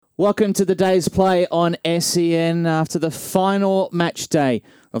Welcome to the day's play on SEN after the final match day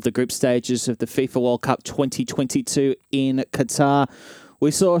of the group stages of the FIFA World Cup 2022 in Qatar.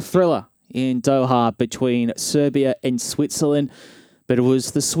 We saw a thriller in Doha between Serbia and Switzerland, but it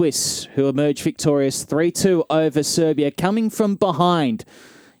was the Swiss who emerged victorious 3-2 over Serbia, coming from behind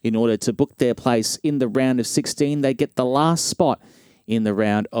in order to book their place in the round of 16. They get the last spot in the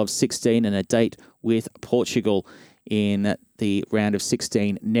round of 16 and a date with Portugal in the round of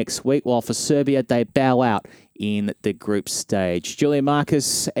 16 next week, while for Serbia, they bow out in the group stage. Julian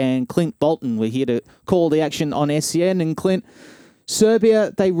Marcus and Clint Bolton were here to call the action on SEN. And Clint,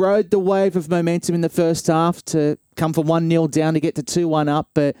 Serbia, they rode the wave of momentum in the first half to come from 1-0 down to get to 2-1 up,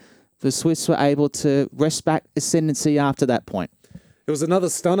 but the Swiss were able to wrest back ascendancy after that point. It was another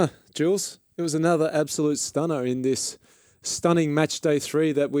stunner, Jules. It was another absolute stunner in this stunning match day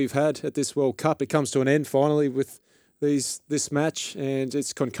 3 that we've had at this World Cup. It comes to an end finally with this match, and it's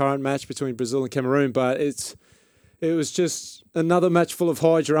a concurrent match between Brazil and Cameroon, but it was just another match full of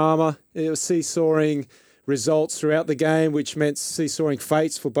high drama. It was seesawing results throughout the game, which meant seesawing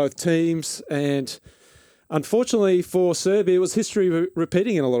fates for both teams. And unfortunately for Serbia, it was history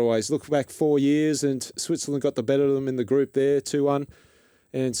repeating in a lot of ways. Look back 4 years, and Switzerland got the better of them in the group there, 2-1,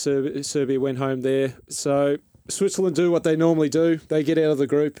 and Serbia went home there. So Switzerland do what they normally do. They get out of the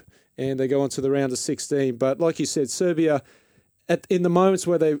group and they go on to the round of 16. But like you said, Serbia, in the moments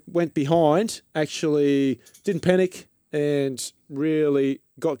where they went behind, actually didn't panic and really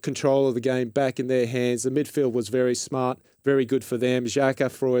got control of the game back in their hands. The midfield was very smart, very good for them. Xhaka,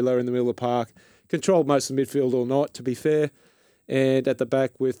 Freuler in the middle of the park, controlled most of the midfield all night, to be fair. And at the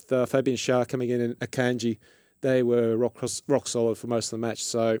back with Fabian Schär coming in and Akanji, they were rock solid for most of the match.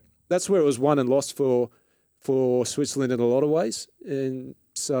 So that's where it was won and lost for Switzerland in a lot of ways. And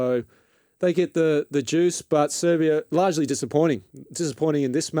so they get the juice, but Serbia largely disappointing. Disappointing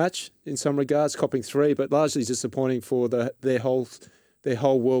in this match in some regards, copping 3, but largely disappointing for their whole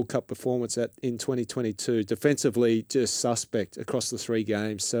World Cup performance in 2022. Defensively, just suspect across the 3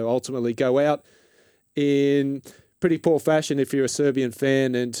 games. So ultimately go out in pretty poor fashion if you're a Serbian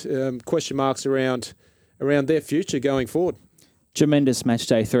fan, and question marks around their future going forward. Tremendous match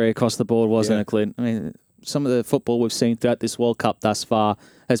day 3 across the board, wasn't it, Clint? I mean, some of the football we've seen throughout this World Cup thus far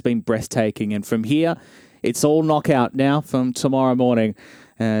has been breathtaking. And from here, it's all knockout now from tomorrow morning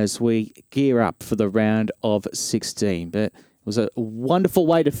as we gear up for the round of 16. But it was a wonderful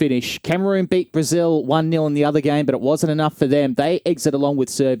way to finish. Cameroon beat Brazil 1-0 in the other game, but it wasn't enough for them. They exit along with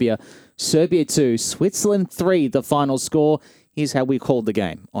Serbia. Serbia 2, Switzerland 3, the final score. Here's how we called the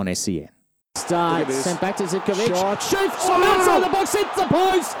game on SEN. Start, sent back to Zivkovic. Shoots from outside the box, hits the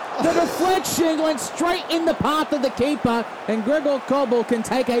post. The deflection went straight in the path of the keeper, and Gregor Kobel can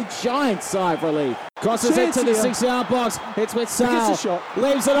take a giant sigh of relief. Crosses it to the 6-yard box. It's with Sal.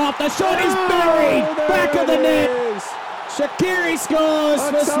 Leaves it off. The shot is buried. Back of the net. Shaqiri scores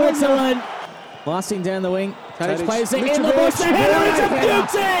for Switzerland. Blasting down the wing. Tadic plays it in the box. The header is a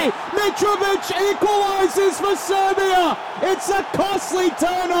beauty! Mitrovic equalises for Serbia. It's a costly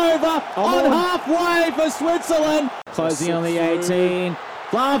turnover on halfway for Switzerland. Closing on the 18.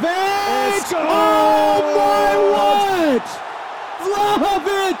 Vlahovic! Oh my word!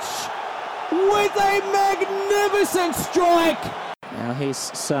 Vlahovic with a magnificent strike. Now here's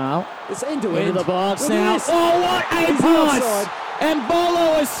Sal. It's end-to-end. Into the box now. Oh, what a pass! And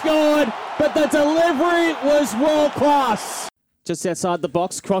Bolo has scored, but the delivery was world-class. Just outside the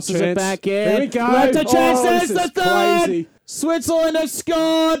box, crosses it back in. Here we go. Left a chance, there's the third. Crazy. Switzerland has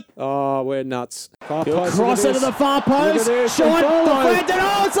scored. Oh, we're nuts. Cross into the far post. Shot, defended.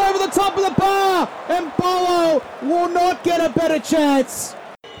 Oh, it's over the top of the bar. And Bolo will not get a better chance.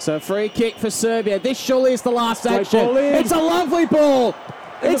 So free kick for Serbia. This surely is the last action. It's a lovely ball.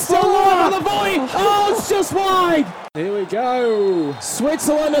 It's still live on the volley. Oh, it's just wide. Here we go.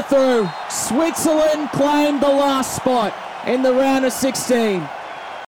 Switzerland are through. Switzerland claimed the last spot in the round of 16.